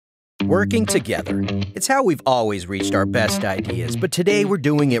Working together. It's how we've always reached our best ideas, but today we're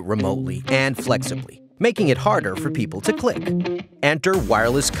doing it remotely and flexibly, making it harder for people to click. Enter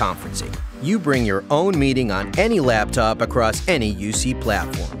wireless conferencing. You bring your own meeting on any laptop across any UC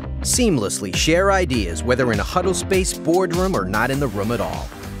platform. Seamlessly share ideas whether in a huddle space, boardroom, or not in the room at all.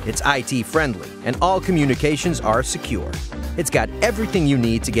 It's IT friendly, and all communications are secure. It's got everything you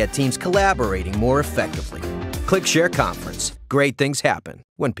need to get teams collaborating more effectively. Click Share Conference. Great things happen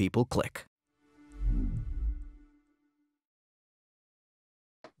when people click.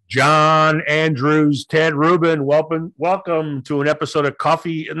 John Andrews, Ted Rubin, welcome to an episode of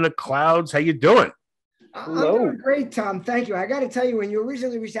Coffee in the Clouds. How you doing? Hello. I'm doing great, Tom. Thank you. I got to tell you, when you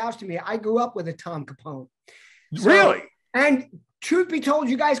originally reached out to me, I grew up with a Tom Capone. Really? And truth be told,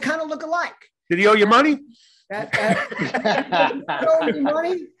 you guys kind of look alike. Did he owe you money? He owed me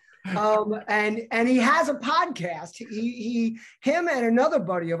money. And he has a podcast. Him and another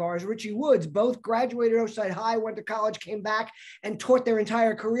buddy of ours, Richie Woods, both graduated Oceanside High, went to college, came back, and taught their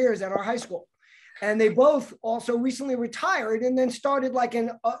entire careers at our high school. And they both also recently retired and then started like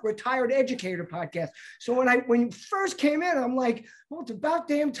a retired educator podcast. So when you first came in, I'm like, well, it's about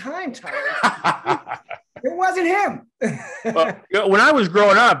damn time, Tyler. It wasn't him. Well, when I was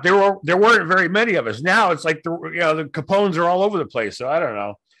growing up, there weren't very many of us. Now it's like the Capones are all over the place. So I don't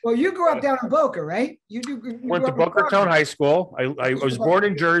know. Well, you grew up down in Boca, right? Went to Boca Raton High School. I was born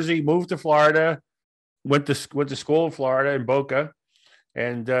in Jersey, moved to Florida, went to school in Florida in Boca,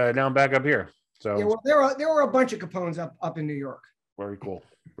 and now I'm back up here. So yeah, well, there were a bunch of Capones up in New York. Very cool,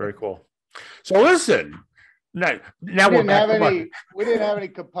 very cool. So listen, now we're back. We didn't have any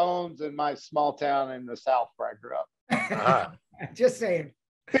Capones in my small town in the South where I grew up. Just saying.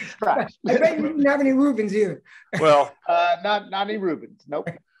 Big surprise. I bet you didn't have any Rubins either. Well, not any Rubins. Nope.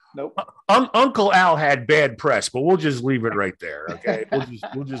 Uncle Al had bad press, but we'll just leave it right there. Okay,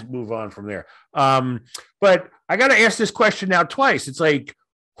 we'll just move on from there. But I got to ask this question now twice. It's like,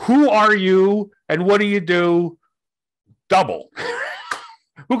 who are you and what do you do? Double.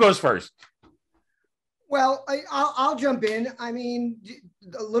 Who goes first? Well, I'll jump in. I mean,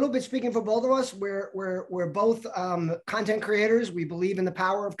 a little bit speaking for both of us, we're both content creators. We believe in the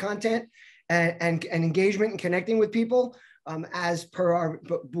power of content and engagement and connecting with people. As per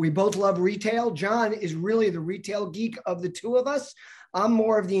we both love retail. John is really the retail geek of the two of us. I'm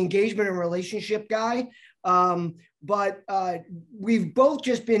more of the engagement and relationship guy. But we've both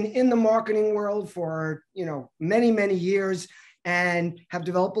just been in the marketing world for, many, many years and have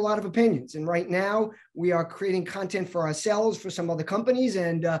developed a lot of opinions. And right now we are creating content for ourselves, for some other companies.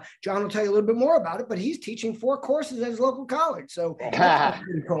 And John will tell you a little bit more about it, but he's teaching 4 courses at his local college. So that's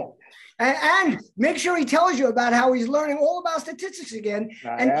pretty cool. And make sure he tells you about how he's learning all about statistics again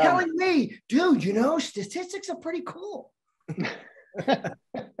telling me, dude, statistics are pretty cool.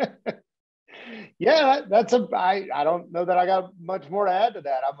 Yeah, I don't know that I got much more to add to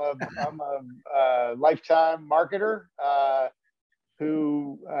that. I'm a lifetime marketer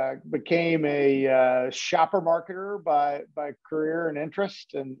who became a shopper marketer by career and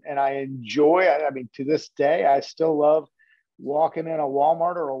interest, and I enjoy. I mean, to this day, I still love walking in a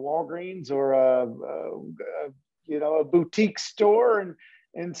Walmart or a Walgreens or a boutique store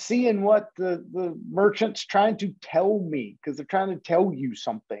and seeing what the merchant's trying to tell me, because they're trying to tell you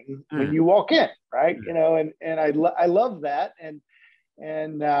something when you walk in, right? And I love that. And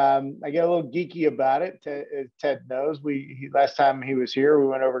I get a little geeky about it. Ted knows. Last time he was here, we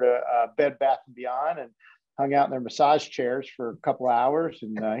went over to Bed Bath & Beyond and hung out in their massage chairs for a couple of hours.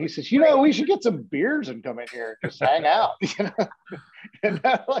 And he says, we should get some beers and come in here and just hang out. And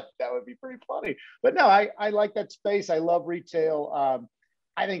I'm like, that would be pretty funny. But no, I like that space. I love retail.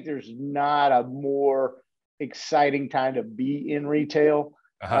 I think there's not a more exciting time to be in retail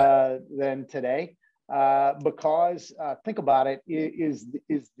than today, because think about it, is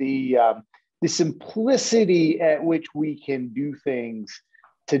the simplicity at which we can do things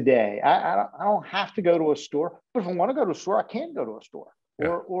today. I don't have to go to a store, but if I want to go to a store, I can go to a store,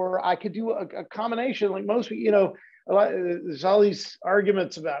 or I could do a combination. Like most, there's all these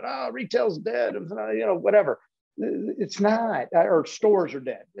arguments about retail's dead, whatever. It's not, or stores are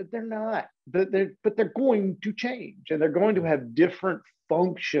dead. They're not, but they're going to change, and they're going to have different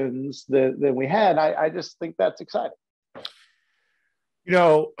functions than we had. I just think that's exciting.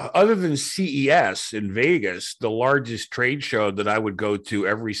 Other than CES in Vegas, the largest trade show that I would go to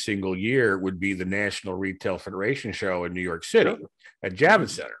every single year would be the National Retail Federation show in New York City at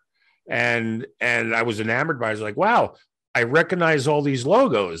Javits Center. And I was enamored by it. I was like, wow, I recognize all these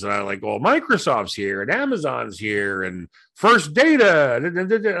logos. And I'm like, well, Microsoft's here and Amazon's here and First Data.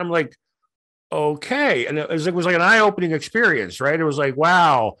 And I'm like, okay. And it was like an eye-opening experience, right? It was like,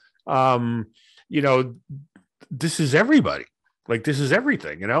 wow, um, you know, this is everybody. Like this is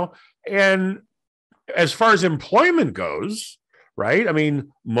everything, And as far as employment goes, right? I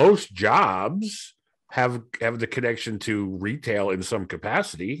mean, most jobs have the connection to retail in some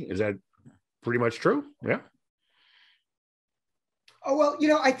capacity. Is that pretty much true? Yeah. Oh, well,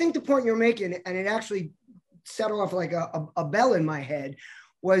 I think the point you're making, and it actually set off like a bell in my head,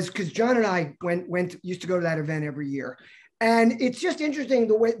 was because John and I used to go to that event every year. And it's just interesting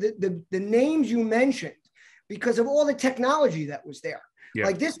the way the names you mentioned, because of all the technology that was there. Yeah.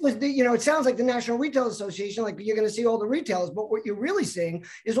 Like this was it sounds like the National Retail Association, like you're going to see all the retailers, but what you're really seeing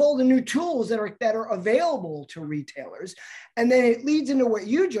is all the new tools that are available to retailers. And then it leads into what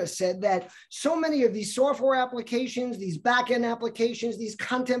you just said, that so many of these software applications, these back-end applications, these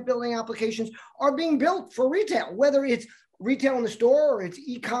content building applications are being built for retail, whether it's retail in the store or it's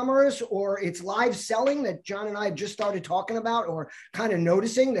e-commerce or it's live selling that John and I just started talking about or kind of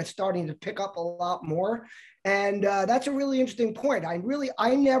noticing that's starting to pick up a lot more. And that's a really interesting point.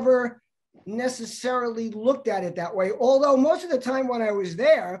 I never necessarily looked at it that way. Although most of the time when I was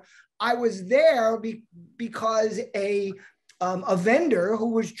there because a vendor who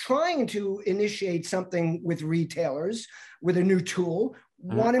was trying to initiate something with retailers with a new tool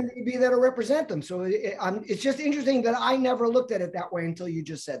wanted me to be there to represent them. So it's just interesting that I never looked at it that way until you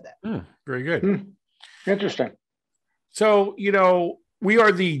just said that. Very good. Interesting. So, we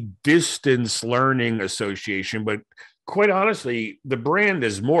are the Distance Learning Association, but quite honestly, the brand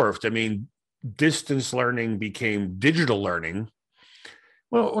has morphed. I mean, distance learning became digital learning.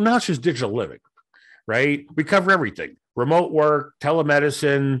 Well, now it's just digital living, right? We cover everything: remote work,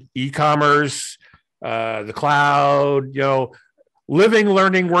 telemedicine, e-commerce, the cloud, living,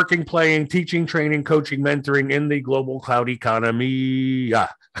 learning, working, playing, teaching, training, coaching, mentoring in the global cloud economy. Yeah.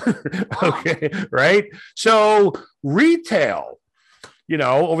 Okay. Right. So retail,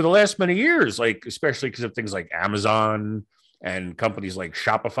 over the last many years, like, especially because of things like Amazon and companies like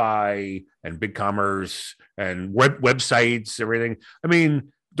Shopify and BigCommerce and websites, everything. I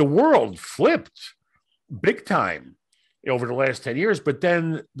mean, the world flipped big time over the last 10 years, but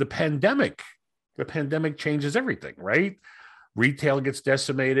then the pandemic changes everything, right? Retail gets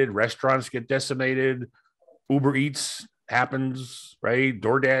decimated, restaurants get decimated, Uber Eats happens, right?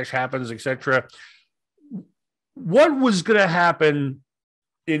 DoorDash happens, etc. What was going to happen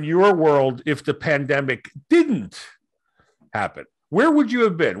in your world if the pandemic didn't happen? Where would you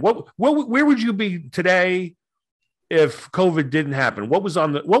have been? Where would you be today if COVID didn't happen? What was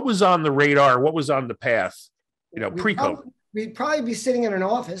on the radar? What was on the path? Pre-COVID. We'd probably be sitting in an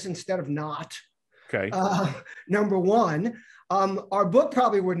office instead of not. Okay. Number one, our book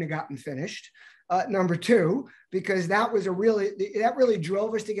probably wouldn't have gotten finished. Number two, because that really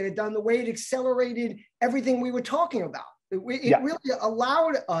drove us to get it done. The way it accelerated everything we were talking about. It really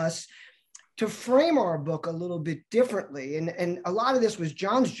allowed us to frame our book a little bit differently. And a lot of this was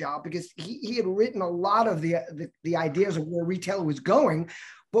John's job because he had written a lot of the ideas of where retail was going.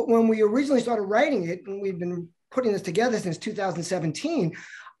 But when we originally started writing it, and we've been putting this together since 2017,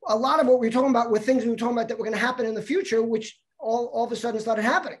 a lot of what we were talking about were things we were talking about that were going to happen in the future, which all of a sudden started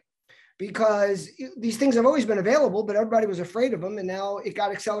happening. Because these things have always been available, but everybody was afraid of them. And now it got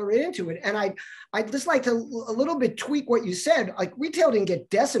accelerated into it. And I'd just like to a little bit tweak what you said. Like retail didn't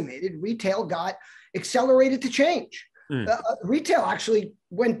get decimated. Retail got accelerated to change. Retail actually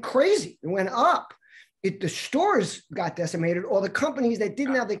went crazy. It went up. The stores got decimated, or the companies that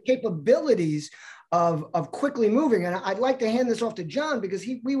didn't have the capabilities of quickly moving. And I'd like to hand this off to John because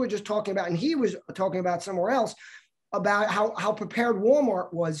we were just talking about, and he was talking about somewhere else, about how prepared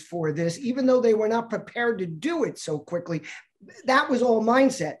Walmart was for this, even though they were not prepared to do it so quickly. That was all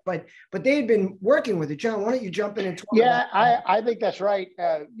mindset, but they had been working with it. John, why don't you jump in and talk about that? I think that's right.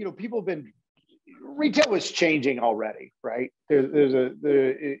 People have been, retail was changing already, right?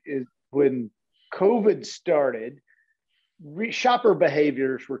 When COVID started, shopper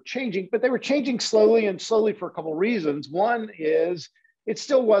behaviors were changing, but they were changing slowly for a couple of reasons. One is it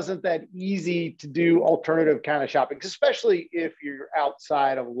still wasn't that easy to do alternative kind of shopping, especially if you're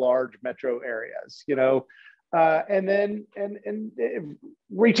outside of large metro areas, and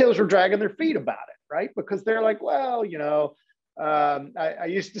retailers were dragging their feet about it, right? Because they're like, well, I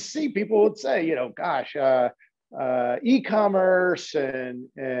used to see people would say, e-commerce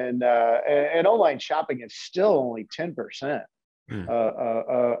and online shopping is still only 10%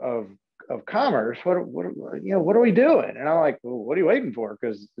 of commerce. What are we doing? And I'm like, well, what are you waiting for?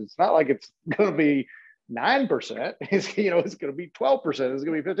 Because it's not like it's going to be 9%. It's going to be 12%. It's going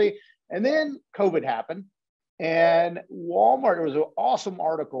to be 50. And then COVID happened, and Walmart. It was an awesome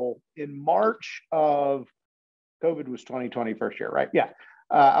article in March of COVID was 2020 first year, right? Yeah.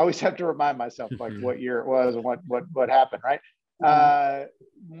 I always have to remind myself like what year it was and what happened, right?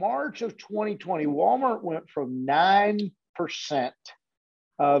 March of 2020, Walmart went from 9%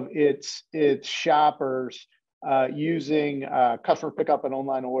 of its shoppers using customer pickup and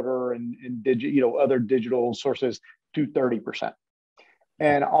online order and other digital sources to 30%.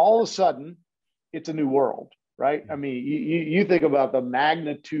 And all of a sudden, it's a new world, right? I mean, you think about the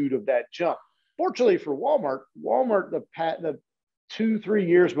magnitude of that jump. Fortunately for Walmart, the 2-3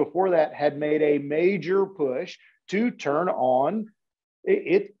 years before that had made a major push to turn on.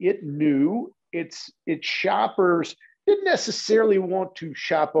 It knew its shoppers didn't necessarily want to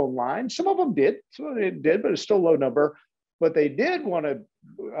shop online. Some of them did, but it's still a low number. But they did want to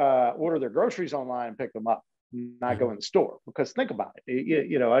order their groceries online and pick them up, not go in the store. Because think about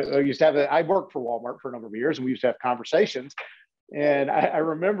it. I used to have I worked for Walmart for a number of years, and we used to have conversations. And I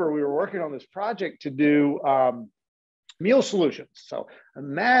remember we were working on this project to do meal solutions. So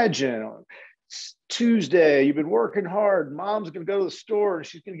imagine on Tuesday, you've been working hard. Mom's going to go to the store and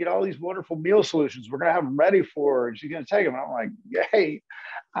she's going to get all these wonderful meal solutions. We're going to have them ready for her. And she's going to take them. And I'm like, hey,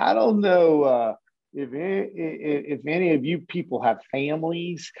 I don't know if any of you people have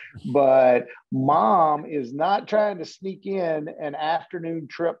families, but mom is not trying to sneak in an afternoon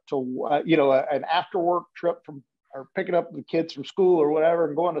trip to, an after work trip or picking up the kids from school or whatever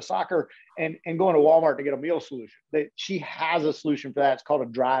and going to soccer and going to Walmart to get a meal solution. She has a solution for that. It's called a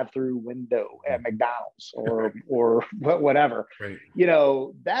drive-through window at McDonald's or whatever. Right.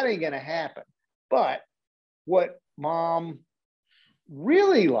 That ain't going to happen. But what mom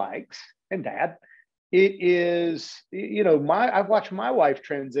really likes, and dad, it is, I've watched my wife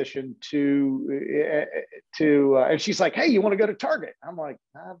transition to, and she's like, hey, you want to go to Target? I'm like,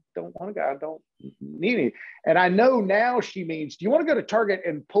 I don't want to go. I don't need any. And I know now she means, do you want to go to Target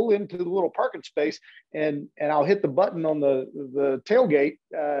and pull into the little parking space and I'll hit the button on the tailgate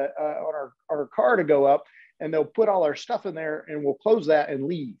on our car to go up and they'll put all our stuff in there and we'll close that and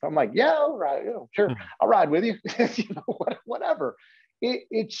leave. I'm like, yeah, all right. Sure. I'll ride with you. Whatever.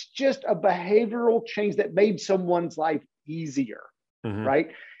 It's just a behavioral change that made someone's life easier, right?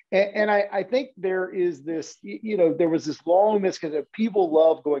 And I think there is this, there was this long misconception that people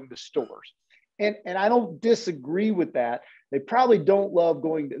love going to stores. And I don't disagree with that. They probably don't love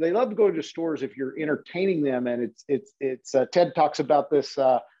they love going to stores if you're entertaining them. And it's Ted talks about this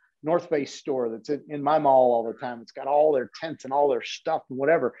North Face store that's in my mall all the time. It's got all their tents and all their stuff and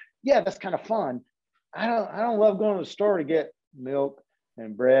whatever. Yeah, that's kind of fun. I don't love going to the store to get milk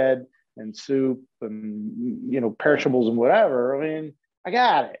and bread and soup and perishables and whatever. I mean, I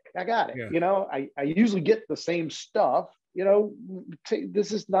got it. Yeah. I usually get the same stuff.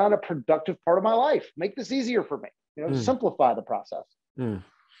 This is not a productive part of my life. Make this easier for me. Simplify the process.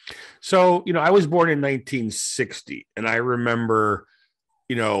 So I was born in 1960, and I remember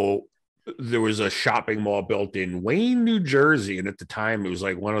there was a shopping mall built in Wayne, New Jersey, and at the time it was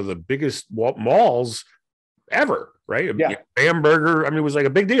like one of the biggest malls ever, right? Yeah. Hamburger. I mean, it was like a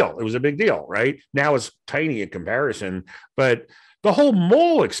big deal. It was a big deal, right? Now it's tiny in comparison, but the whole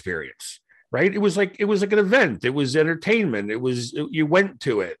mall experience, right? It was like an event. It was entertainment. You went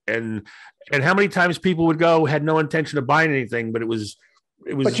to it, and how many times people would go, had no intention of buying anything, but it was.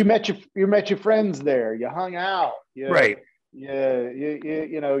 But you met your friends there. You hung out, right? Yeah,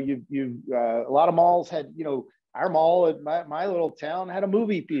 a lot of malls had, our mall at my little town had a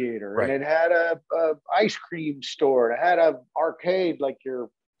movie theater, right. And it had a ice cream store. It had a arcade like your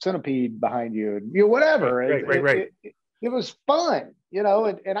Centipede behind you, and whatever. Right. It was fun, and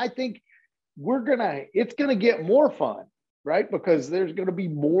I think it's gonna get more fun, right? Because there's gonna be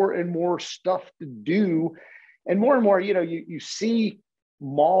more and more stuff to do, and more, you see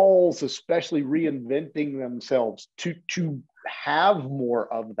malls especially reinventing themselves to have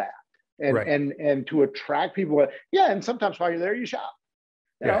more of that. And to attract people. Yeah. And sometimes while you're there, you shop.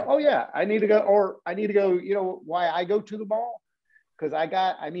 Oh yeah, I need to go, why I go to the mall? Because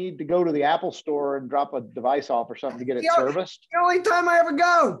I need to go to the Apple store and drop a device off or something to get it serviced. The only time I ever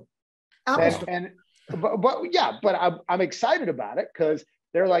go. But I'm excited about it because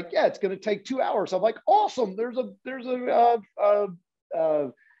they're like, yeah, it's going to take 2 hours. I'm like, awesome. There's a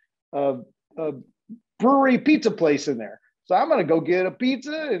brewery pizza place in there. So I'm going to go get a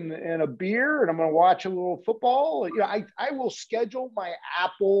pizza and a beer, and I'm going to watch a little football. I will schedule my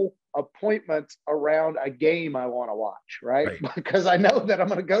Apple appointments around a game I want to watch, right? Because I know that I'm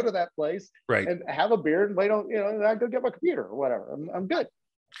going to go to that place and have a beer and wait on, and I go get my computer or whatever. I'm good.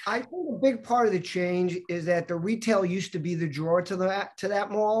 I think a big part of the change is that the retail used to be the draw to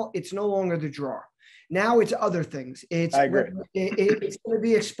that mall. It's no longer the draw. Now it's other things. I agree. It's going to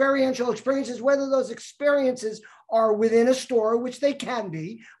be experiential experiences, whether those experiences are within a store, which they can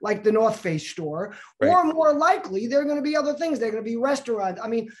be, like the North Face store, Right. or more likely, they're going to be other things. They're going to be restaurants. I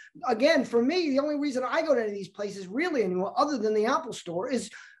mean, again, for me, the only reason I go to any of these places really anymore, other than the Apple store, is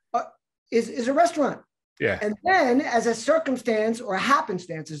a restaurant. Yeah. And then as a circumstance or a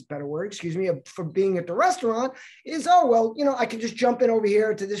happenstance is a better word, excuse me, for being at the restaurant is, oh, well, I can just jump in over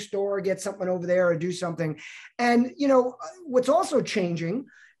here to this store, get something over there or do something. And, what's also changing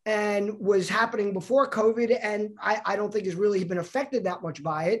and was happening before COVID, and I don't think has really been affected that much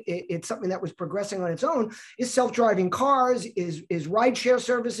by it. It's something that was progressing on its own, is self-driving cars, is rideshare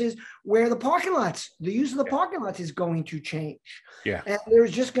services, where the use of the parking lots is going to change. Yeah. And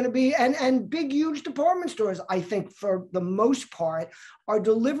there's just going to be, and big, huge department stores, I think for the most part, are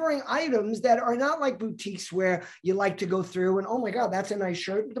delivering items that are not like boutiques where you like to go through and, oh my God, that's a nice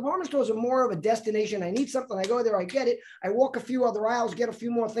shirt. Department stores are more of a destination. I need something. I go there, I get it. I walk a few other aisles, get a few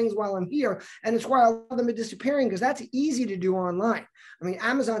more things while I'm here. And it's why a lot of them are disappearing, because that's easy to do online. I mean,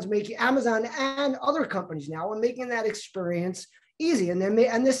 Amazon and other companies now are making that experience easy, and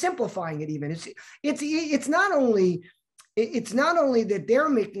they're simplifying it even. It's not only that they're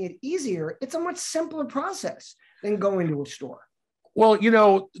making it easier, it's a much simpler process than going to a store. Well,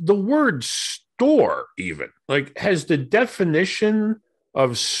 the word store, even, like, has the definition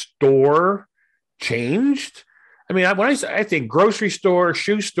of store changed? I mean, when I think grocery store,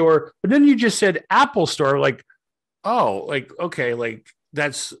 shoe store, but then you just said Apple store, like, oh, like, okay, like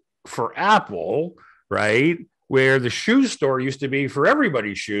that's for Apple, right? Where the shoe store used to be for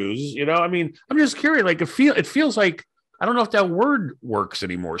everybody's shoes, I mean, I'm just curious, like, it feels like, I don't know if that word works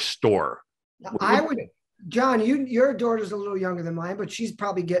anymore, store. John, your daughter's a little younger than mine, but she's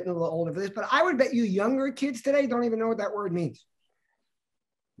probably getting a little older for this. But I would bet you younger kids today don't even know what that word means.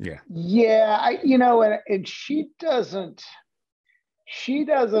 Yeah. Yeah. And she doesn't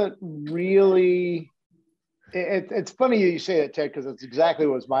really, it's funny you say that, Ted, because it's exactly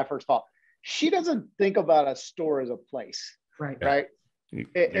what was my first thought. She doesn't think about a store as a place. Right. Right.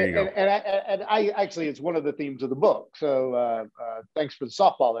 And I actually, it's one of the themes of the book. So thanks for the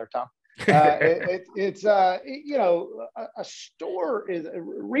softball there, Tom. A store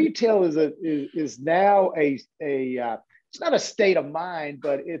retail is now it's not a state of mind,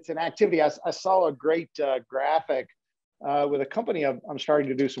 but it's an activity. I saw a great graphic with a company I'm starting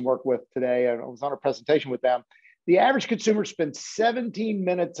to do some work with today, and I was on a presentation with them. The average consumer spends 17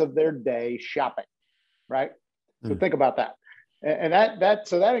 minutes of their day shopping, right? So think about that. And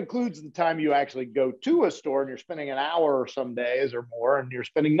that includes the time you actually go to a store, and you're spending an hour some days or more, and you're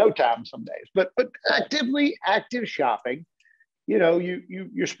spending no time some days. But active shopping,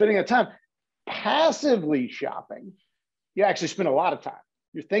 you're spending a time. Passively shopping, you actually spend a lot of time.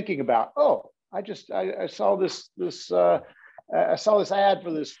 You're thinking about, oh, I saw this I saw this ad for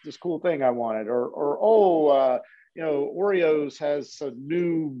this cool thing I wanted, Oreos has some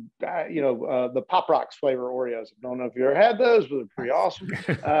new, the Pop Rocks flavor Oreos. I don't know if you ever had those, but they're pretty awesome.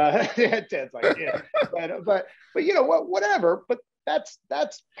 Ted's like, yeah, but whatever. But that's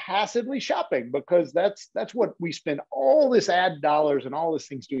passively shopping, because that's what we spend all this ad dollars and all these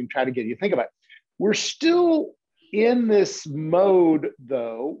things doing, try to get you. Think about it. We're still in this mode,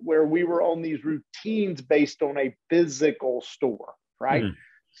 though, where we were on these routines based on a physical store, right? Mm-hmm.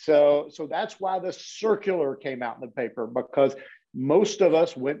 So that's why the circular came out in the paper, because most of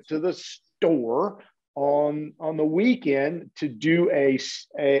us went to the store on the weekend to do a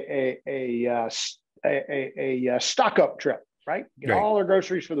stock up trip, right? Get all our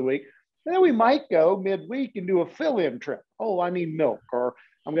groceries for the week. And then we might go midweek and do a fill-in trip. Oh, I need milk, or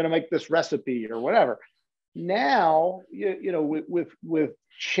I'm going to make this recipe, or whatever. Now, with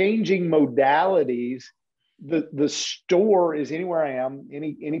changing modalities, the store is anywhere I am,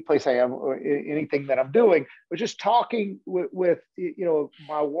 any place I am, or anything that I'm doing. I was just talking with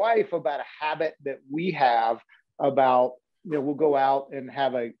my wife about a habit that we have about, we'll go out and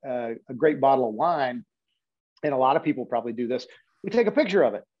have a great bottle of wine, and a lot of people probably do this. We take a picture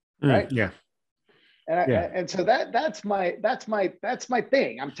of it, right? Yeah. And so that's my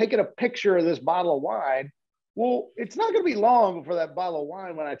thing. I'm taking a picture of this bottle of wine. Well, it's not going to be long before that bottle of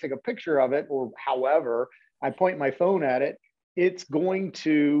wine, when I take a picture of it, or however I point my phone at it, it is going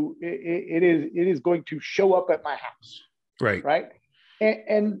to show up at my house. Right.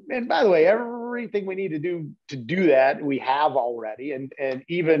 And by the way, everything we need to do that, we have already. And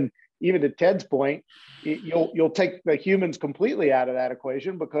even to Ted's point, you'll take the humans completely out of that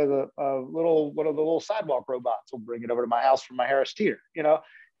equation, because one of the little sidewalk robots will bring it over to my house from my Harris Teeter,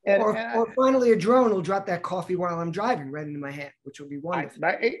 Or finally, a drone will drop that coffee while I'm driving right into my hand, which will be wonderful.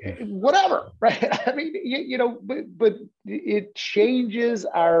 Whatever, right? I mean, but it changes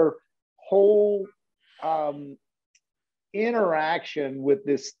our whole interaction with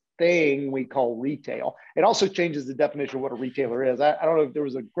this thing we call retail. It also changes the definition of what a retailer is. I don't know if there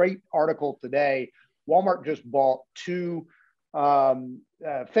was a great article today. Walmart just bought two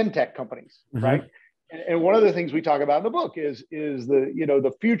fintech companies, right? And one of the things we talk about in the book is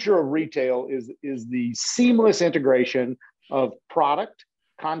the future of retail is the seamless integration of product,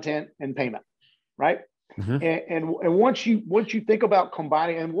 content, and payment, right? And once you think about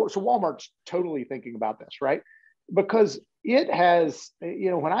combining, and so Walmart's totally thinking about this, right? Because it has,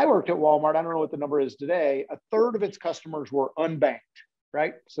 when I worked at Walmart, I don't know what the number is today, a third of its customers were unbanked,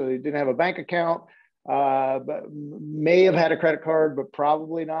 right? So they didn't have a bank account, but may have had a credit card, but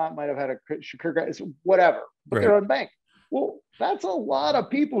probably not, might have had a credit, whatever, but they're unbanked. Well, that's a lot of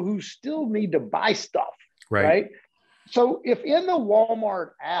people who still need to buy stuff, right? So if in the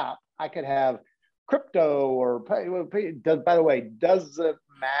Walmart app, I could have crypto or by the way, doesn't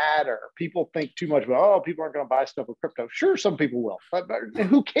matter. People think too much about, people aren't going to buy stuff with crypto. Sure, some people will, but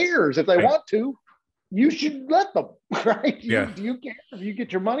who cares? If they want to, you should let them, right? Do you care if you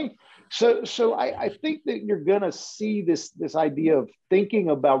get your money? So I think that you're going to see this idea of thinking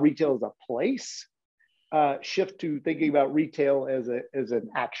about retail as a place shift to thinking about retail as an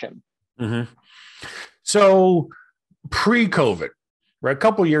action. So pre-COVID, right, a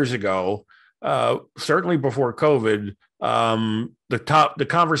couple of years ago, certainly before COVID, the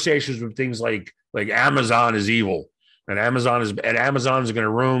conversations with things like Amazon is evil, and Amazon's going to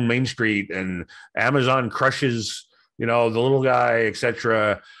ruin Main Street, and Amazon crushes the little guy,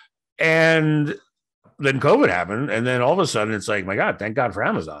 etc. And then COVID happened, and then all of a sudden it's like, my God, thank God for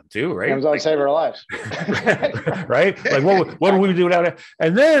Amazon too, right? Amazon saved our lives, right? Like what do we do without it?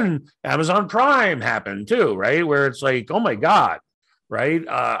 And then Amazon Prime happened too, right? Where it's like, oh my God. Right?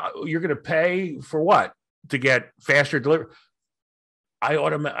 You're going to pay for what? To get faster delivery? I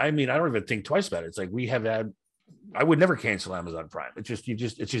don't even think twice about it. It's like I would never cancel Amazon Prime.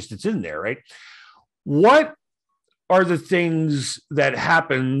 It's in there, right? What are the things that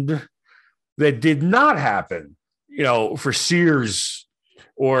happened that did not happen, for Sears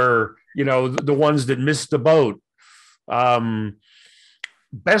or, the ones that missed the boat?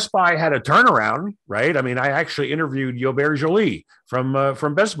 Best Buy had a turnaround, right? I mean, I actually interviewed Yobert Joly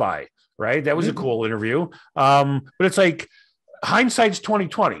from Best Buy, right? That was a cool interview. But it's like hindsight's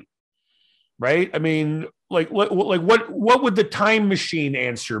 2020, right? I mean, what would the time machine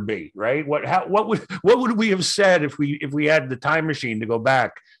answer be, right? What would we have said if we had the time machine to go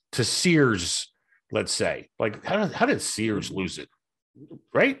back to Sears, let's say? Like, how did Sears lose it,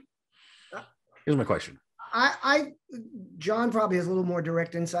 right? Here's my question. John probably has a little more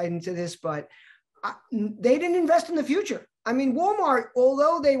direct insight into this, but they didn't invest in the future. I mean, Walmart,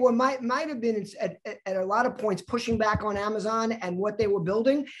 although they might have been at a lot of points pushing back on Amazon and what they were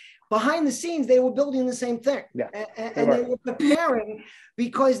building, behind the scenes they were building the same thing, and they were preparing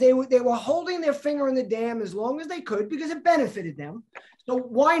because they were holding their finger in the dam as long as they could because it benefited them. So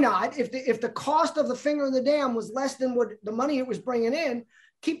why not? If the cost of the finger in the dam was less than what the money it was bringing in,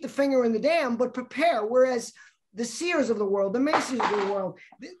 keep the finger in the dam, but prepare. Whereas the Sears of the world, the Macy's of the world,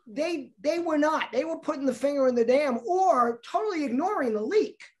 they were not. They were putting the finger in the dam or totally ignoring the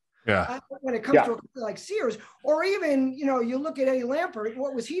leak. When it comes to a company like Sears, or even, you look at Eddie Lampert,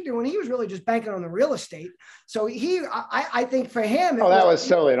 what was he doing? He was really just banking on the real estate. So I think for him, that was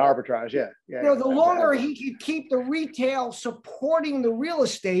solely an arbitrage. The longer he could keep the retail supporting the real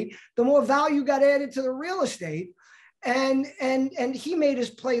estate, the more value got added to the real estate. And he made his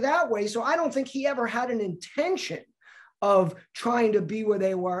play that way. So I don't think he ever had an intention of trying to be where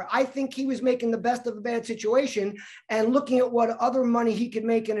they were. I think he was making the best of a bad situation and looking at what other money he could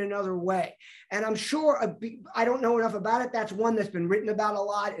make in another way. And I'm sure, I don't know enough about it. That's one that's been written about a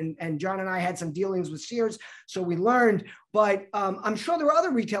lot. And John and I had some dealings with Sears, so we learned. But I'm sure there are other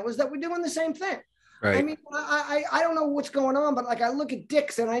retailers that were doing the same thing. Right. I mean, I don't know what's going on, but like I look at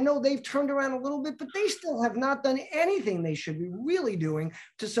Dick's and I know they've turned around a little bit, but they still have not done anything they should be really doing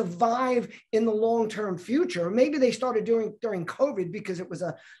to survive in the long-term future. Maybe they started doing during COVID because it was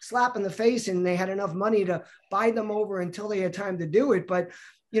a slap in the face and they had enough money to buy them over until they had time to do it. But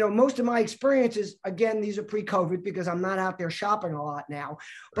most of my experiences, again, these are pre-COVID because I'm not out there shopping a lot now.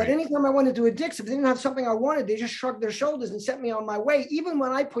 But anytime I went into a Dick's, if they didn't have something I wanted, they just shrugged their shoulders and sent me on my way. Even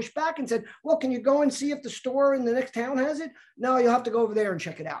when I pushed back and said, well, can you go and see if the store in the next town has it? No, you'll have to go over there and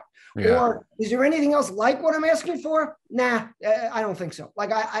check it out. Or is there anything else like what I'm asking for? Nah, I don't think so.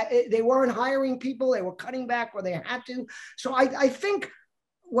 Like they weren't hiring people. They were cutting back where they had to. So I think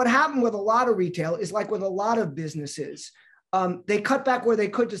what happened with a lot of retail is like with a lot of businesses. They cut back where they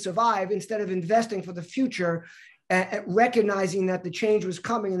could to survive instead of investing for the future, recognizing that the change was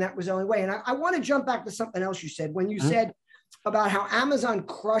coming and that was the only way. And I want to jump back to something else you said when you said about how Amazon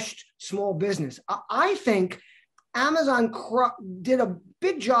crushed small business. I think Amazon did a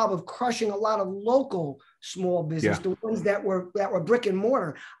big job of crushing a lot of local small business, the ones that were brick and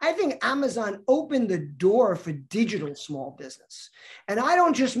mortar. I think Amazon opened the door for digital small business. And I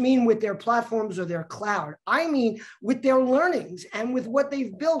don't just mean with their platforms or their cloud. I mean with their learnings and with what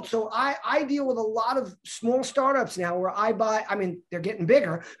they've built. So I deal with a lot of small startups now where they're getting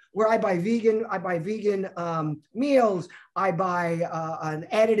bigger, where I buy vegan meals. I buy an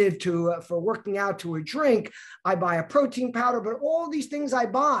additive for working out to a drink. I buy a protein powder, but all these things I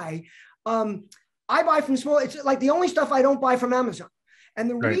buy from small. It's like the only stuff I don't buy from Amazon. And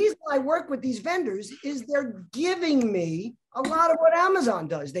the reason I work with these vendors is they're giving me a lot of what Amazon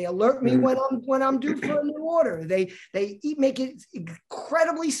does. They alert me when I'm due for a new order. They make it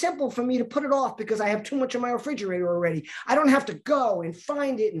incredibly simple for me to put it off because I have too much in my refrigerator already. I don't have to go and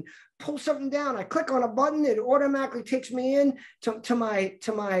find it and pull something down. I click on a button, it automatically takes me in to my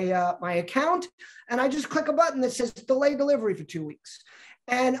account, and I just click a button that says delay delivery for 2 weeks.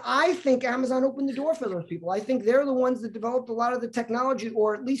 And I think Amazon opened the door for those people. I think they're the ones that developed a lot of the technology,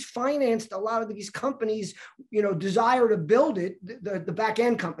 or at least financed a lot of these companies, desire to build it, the back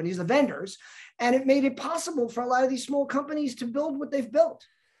end companies, the vendors, and it made it possible for a lot of these small companies to build what they've built.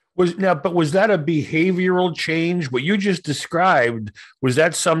 Was that a behavioral change? What you just described, was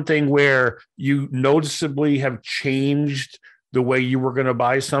that something where you noticeably have changed the way you were going to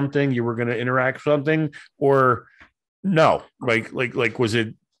buy something, you were going to interact with something, or no? Like was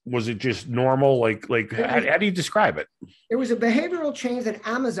it just normal? How do you describe it? It was a behavioral change that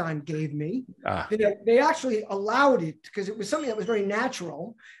Amazon gave me. They actually allowed it because it was something that was very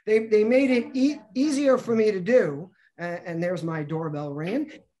natural. They made it easier for me to do. And there's my doorbell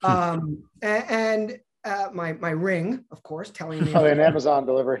ringing. And my ring, of course, telling me. Oh, an Amazon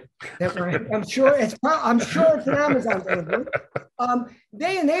delivery. I'm sure it's an Amazon delivery.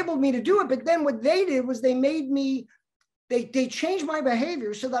 They enabled me to do it, but then what they did was they made me. They changed my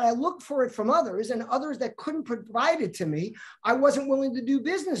behavior so that I looked for it from others, and others that couldn't provide it to me, I wasn't willing to do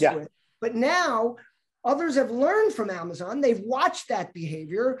business with. But now others have learned from Amazon. They've watched that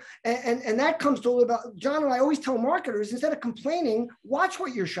behavior. And that comes to about, John and I always tell marketers, instead of complaining, watch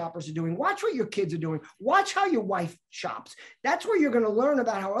what your shoppers are doing. Watch what your kids are doing. Watch how your wife shops. That's where you're going to learn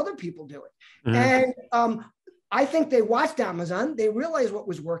about how other people do it. And I think they watched Amazon. They realized what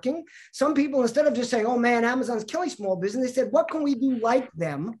was working. Some people, instead of just saying, oh man, Amazon's killing small business, they said, what can we do like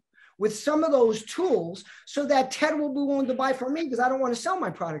them with some of those tools so that Ted will be willing to buy from me because I don't want to sell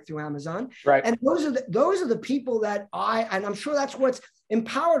my product through Amazon. Right. And those are the people that and I'm sure that's what's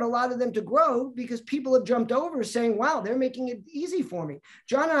empowered a lot of them to grow, because people have jumped over saying, wow, they're making it easy for me.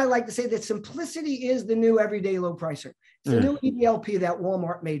 John and I like to say that simplicity is the new everyday low pricer. It's the new EDLP that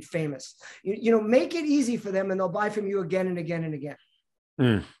Walmart made famous. Make it easy for them and they'll buy from you again and again and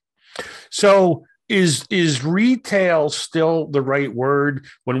again. So is retail still the right word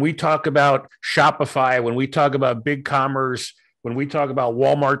when we talk about Shopify, when we talk about big commerce, when we talk about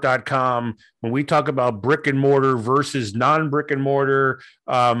Walmart.com, when we talk about brick and mortar versus non-brick and mortar,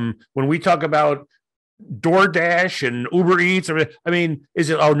 when we talk about DoorDash and Uber Eats? I mean, is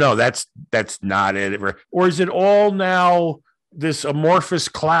it, oh no, that's not it. Or is it all now this amorphous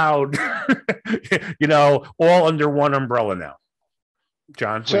cloud, all under one umbrella now?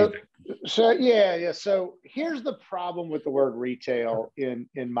 John? So here's the problem with the word retail in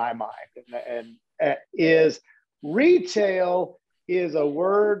my mind, and is retail is a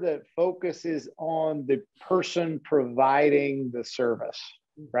word that focuses on the person providing the service,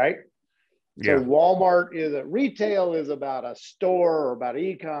 right? Yeah. So Walmart retail is about a store or about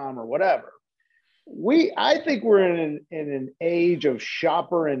e-com or whatever. I think we're in an age of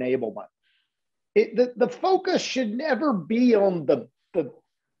shopper enablement. The focus should never be on the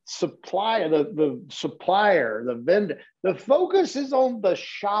supplier, the supplier, the vendor. The focus is on the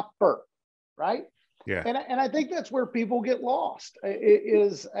shopper, right? Yeah. And I think that's where people get lost.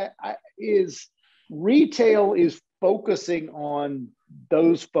 Is retail is focusing on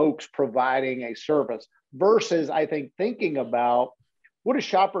those folks providing a service versus, I think, thinking about what do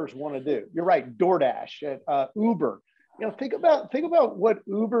shoppers want to do. You're right, DoorDash, Uber. Think about what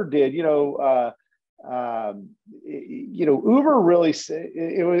Uber did. Uber really.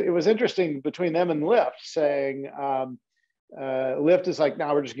 It was interesting between them and Lyft, saying Lyft is like,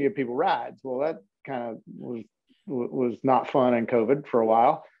 now we're just going to give people rides. Well, that kind of was not fun in COVID for a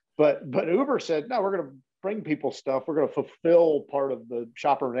while. But Uber said, no, we're going to bring people stuff. We're going to fulfill part of the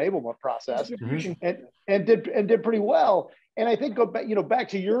shopper enablement process, and did pretty well. And I think back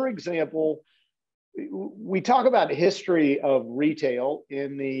to your example. We talk about history of retail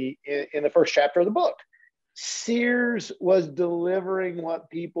in the first chapter of the book. Sears was delivering what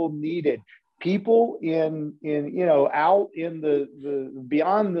people needed. People in out in the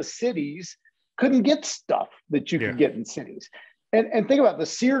beyond the cities couldn't get stuff that you could get in cities. And think about the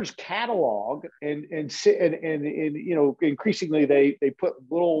Sears catalog, and increasingly they put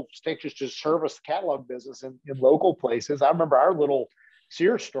little stations to service the catalog business in local places. I remember our little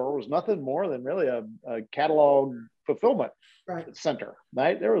Sears store was nothing more than really a catalog fulfillment center,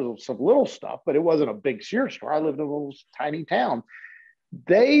 right? There was some little stuff, but it wasn't a big Sears store. I lived in a little tiny town.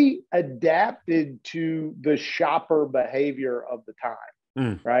 They adapted to the shopper behavior of the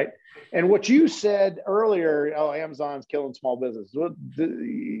time, right? And what you said earlier, Amazon's killing small business. Do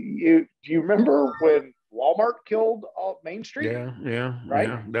you remember when Walmart killed Main Street? Yeah, right.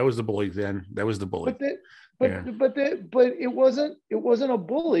 Yeah. That was the bully then. That was the bully. But it wasn't a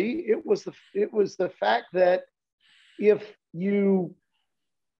bully. It was the fact that if you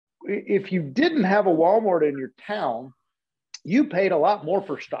didn't have a Walmart in your town, you paid a lot more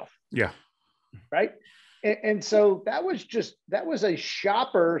for stuff. Yeah. Right. And so that was a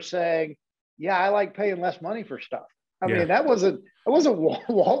shopper saying, yeah, I like paying less money for stuff. I mean, that wasn't Walmart.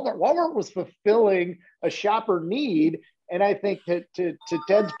 Walmart was fulfilling a shopper need. And I think to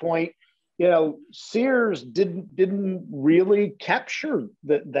Ted's point, Sears didn't really capture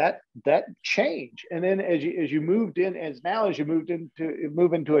that change. And then as you move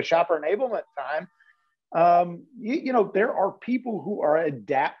into a shopper enablement time, there are people who are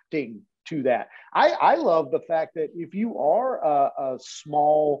adapting to that. I love the fact that if you are a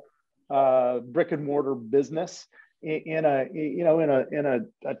small brick and mortar business in a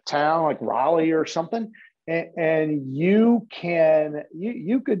town like Raleigh or something, and you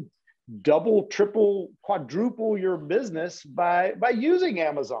could double, triple, quadruple your business by using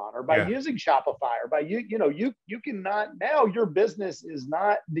Amazon or by using Shopify or you cannot, now your business is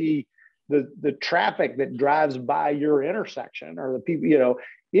not the traffic that drives by your intersection or the people,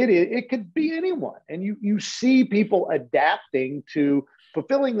 it could be anyone. And you see people adapting to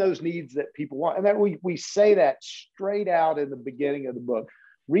fulfilling those needs that people want. And then we say that straight out in the beginning of the book.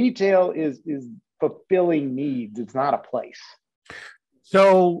 Retail is fulfilling needs. It's not a place.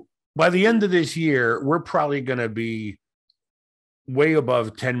 So by the end of this year, we're probably going to be way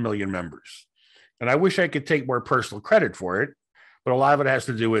above 10 million members. And I wish I could take more personal credit for it, but a lot of it has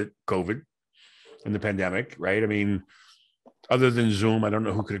to do with COVID and the pandemic, right? I mean, other than Zoom, I don't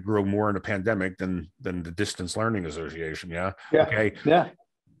know who could have grown more in a pandemic than the Distance Learning Association. Yeah. Okay. Yeah.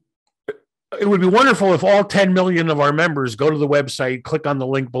 It would be wonderful if all 10 million of our members go to the website, click on the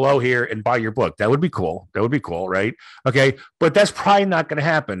link below here and buy your book. That would be cool. Right? Okay. But that's probably not going to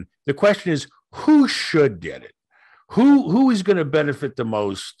happen. The question is, who should get it? Who is going to benefit the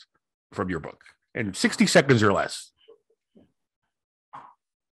most from your book? In 60 seconds or less.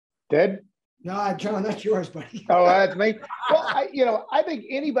 Ted? No, John, that's yours, buddy. Oh, that's me. Well, I think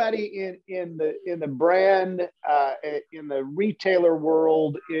anybody in the brand, in the retailer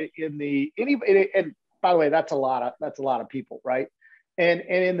world, and by the way, that's a lot of people, right? And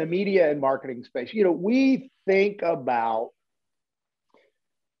in the media and marketing space, we think about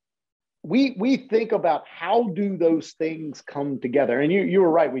how do those things come together. And you were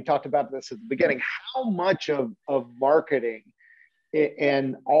right. We talked about this at the beginning. How much of marketing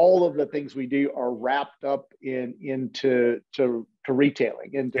and all of the things we do are wrapped up into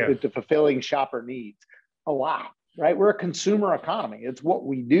retailing, into fulfilling shopper needs. A lot, right? We're a consumer economy. It's what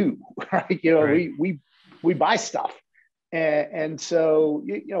we do, right? We buy stuff, and so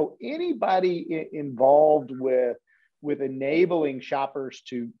anybody involved with enabling shoppers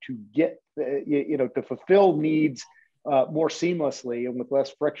to get to fulfill needs more seamlessly and with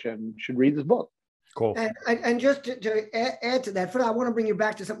less friction should read this book. Cool. And just to add to that, I want to bring you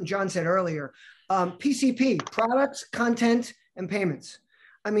back to something John said earlier. PCP, products, content, and payments.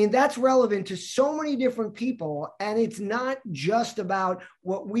 I mean, that's relevant to so many different people. And it's not just about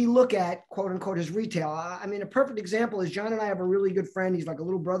what we look at, quote unquote, as retail. I mean, a perfect example is John and I have a really good friend. He's like a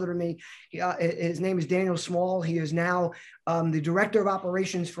little brother to me. His name is Daniel Small. He is now the director of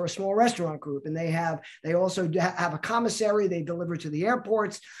operations for a small restaurant group. And they also have a commissary. They deliver to the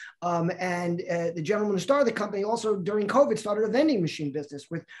airports. And the gentleman who started the company also during COVID started a vending machine business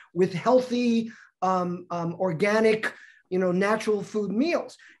with healthy, organic, natural food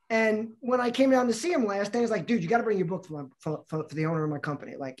meals. And when I came down to see him last day, I was like, dude, you got to bring your book for the owner of my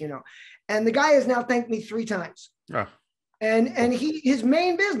company. And the guy has now thanked me 3 times. And his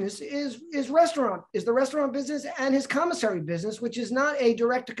main business is the restaurant business, and his commissary business, which is not a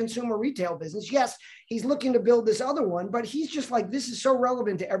direct to consumer retail business. Yes, he's looking to build this other one, but he's just like, this is so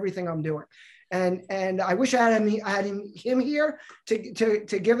relevant to everything I'm doing. And I wish I had him here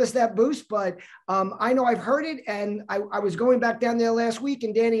to give us that boost, but I know I've heard it, and I was going back down there last week,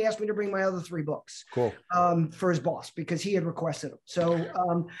 and Danny asked me to bring my other 3 books. Cool. For his boss, because he had requested them.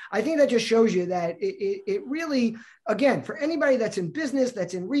 So I think that just shows you that it really, again, for anybody that's in business,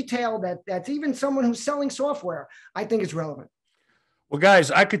 that's in retail, that's even someone who's selling software, I think it's relevant. Well,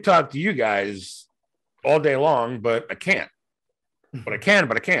 guys, I could talk to you guys all day long, but I can't. But I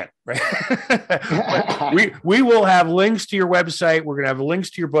can't, right? we will have links to your website. We're going to have links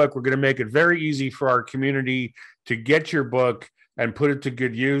to your book. We're going to make it very easy for our community to get your book and put it to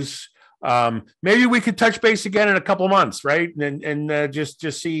good use. Maybe we could touch base again in a couple of months, right? And just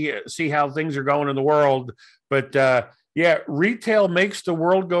see how things are going in the world. But yeah, retail makes the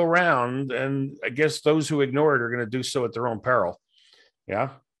world go round, and I guess those who ignore it are going to do so at their own peril. Yeah.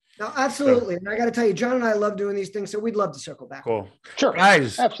 No, absolutely. And I got to tell you, John and I love doing these things, so we'd love to circle back. Cool. Sure.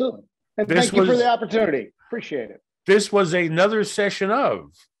 Guys. Absolutely. And thank you for the opportunity. Appreciate it. This was another session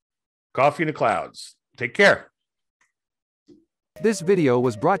of Coffee in the Clouds. Take care. This video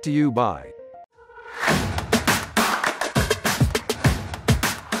was brought to you by